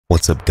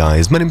What's up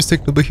guys, my name is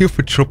Technoba here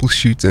for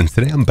Troubleshoot, and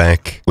today I'm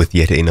back with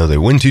yet another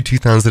Winter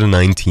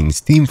 2019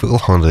 Steamville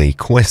Holiday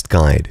Quest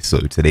Guide. So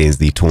today is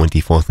the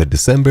 24th of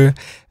December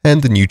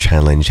and the new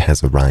challenge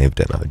has arrived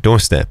at our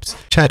doorsteps.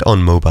 Chat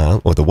on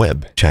mobile or the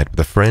web. Chat with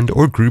a friend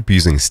or group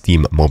using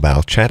Steam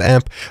mobile chat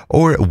app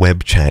or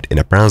web chat in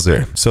a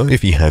browser. So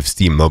if you have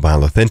Steam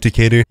mobile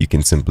authenticator, you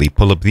can simply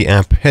pull up the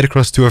app, head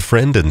across to a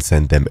friend and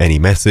send them any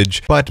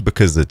message. But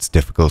because it's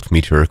difficult for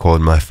me to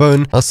record my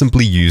phone, I'll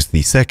simply use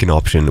the second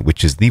option,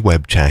 which is the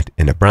web chat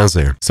in a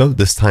browser. So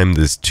this time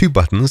there's two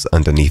buttons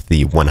underneath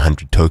the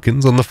 100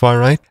 tokens on the far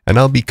right, and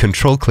I'll be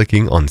control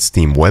clicking on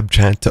Steam web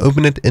chat to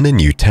open it in a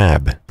new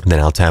tab. Then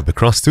I'll tab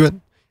across to it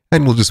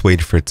and we'll just wait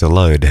for it to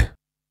load.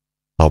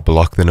 I'll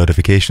block the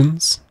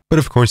notifications, but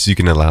of course you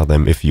can allow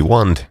them if you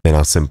want. Then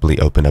I'll simply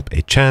open up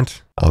a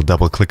chat. I'll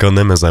double click on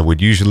them as I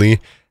would usually,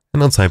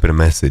 and I'll type in a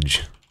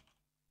message.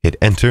 Hit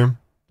enter,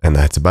 and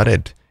that's about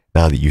it.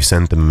 Now that you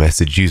sent them a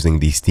message using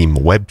the Steam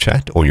web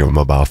chat or your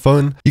mobile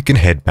phone, you can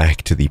head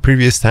back to the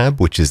previous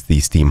tab, which is the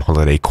Steam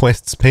Holiday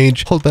Quests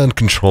page, hold down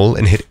Control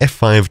and hit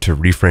F5 to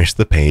refresh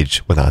the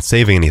page without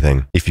saving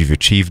anything. If you've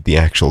achieved the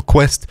actual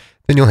quest,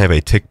 then you'll have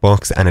a tick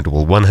box and it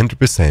will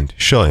 100%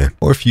 show.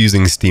 Or if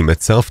using Steam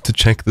itself to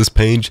check this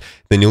page,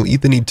 then you'll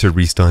either need to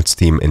restart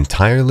Steam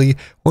entirely,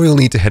 or you'll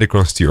need to head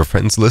across to your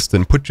friends list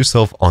and put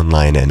yourself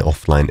online and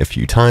offline a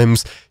few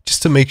times,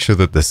 just to make sure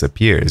that this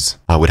appears.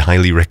 I would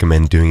highly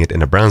recommend doing it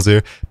in a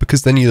browser,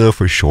 because then you know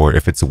for sure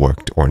if it's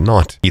worked or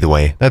not. Either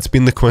way, that's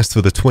been the quest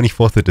for the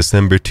 24th of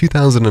December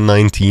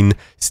 2019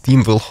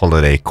 Steamville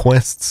Holiday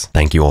Quests.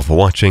 Thank you all for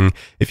watching.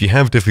 If you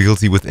have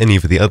difficulty with any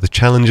of the other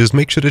challenges,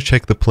 make sure to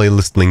check the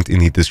playlist linked in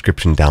the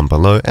description down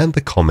below and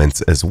the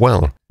comments as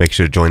well. Make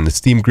sure to join the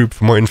Steam group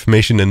for more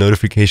information and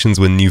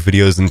notifications when new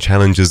videos and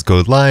challenges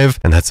go live,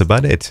 and that's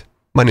about it.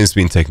 My name's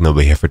been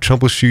Technoba here for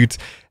Troubleshoot,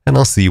 and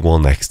I'll see you all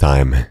next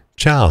time.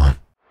 Ciao!